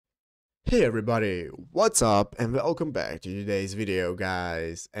Hey everybody, what's up and welcome back to today's video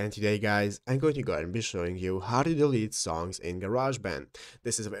guys. And today guys, I'm going to go ahead and be showing you how to delete songs in GarageBand.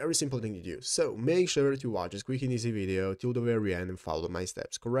 This is a very simple thing to do, so make sure to watch this quick and easy video till the very end and follow my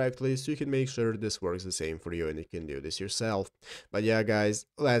steps correctly so you can make sure this works the same for you and you can do this yourself. But yeah guys,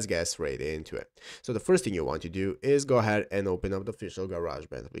 let's get straight into it. So the first thing you want to do is go ahead and open up the official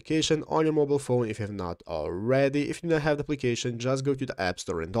GarageBand application on your mobile phone if you have not already. If you do not have the application, just go to the App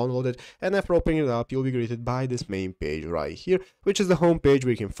Store and download it. And after opening it up, you'll be greeted by this main page right here, which is the home page where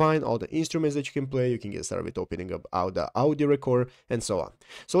you can find all the instruments that you can play. You can get started with opening up out the audio recorder and so on.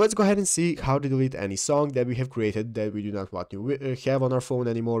 So let's go ahead and see how to delete any song that we have created that we do not want to have on our phone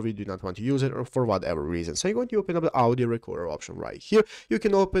anymore. We do not want to use it or for whatever reason. So you're going to open up the audio recorder option right here. You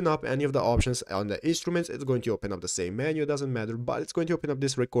can open up any of the options on the instruments. It's going to open up the same menu. It doesn't matter, but it's going to open up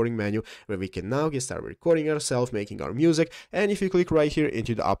this recording menu where we can now get started recording ourselves, making our music. And if you click right here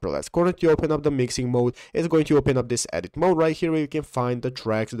into the upper left corner to open up the mixing mode, it's going to open up this edit mode right here where you can find the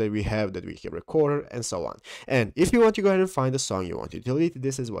tracks that we have recorded and so on. And if you want to go ahead and find the song you want to delete,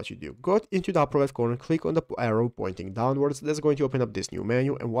 this is what you do. Go into the upper left corner, click on the arrow pointing downwards. That's going to open up this new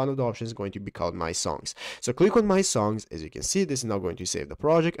menu, and one of the options is going to be called My Songs. So click on My Songs. As you can see, this is now going to save the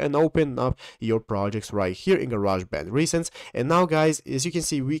project and open up your projects right here in GarageBand Recents. And now guys, as you can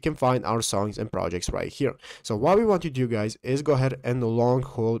see, we can find our songs and projects right here. So what we want to do guys is go ahead and long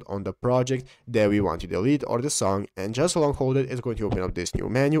hold on the project that we want to delete or the song, and just long hold it. It's going to open up this new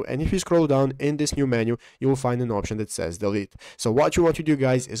menu, and if you scroll down in this new menu, you will find an option that says delete. So what you want to do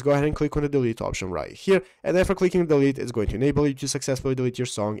guys is go ahead and click on the delete option right here, and after clicking delete, it's going to enable you to successfully delete your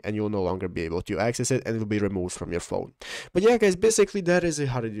song, and you'll no longer be able to access it, and it will be removed from your phone. But yeah guys, basically that is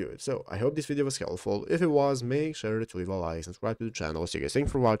how to do it. So I hope this video was helpful. If it was, make sure to leave a like, subscribe to the channel. So you guys,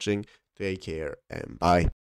 thanks for watching, take care, and bye.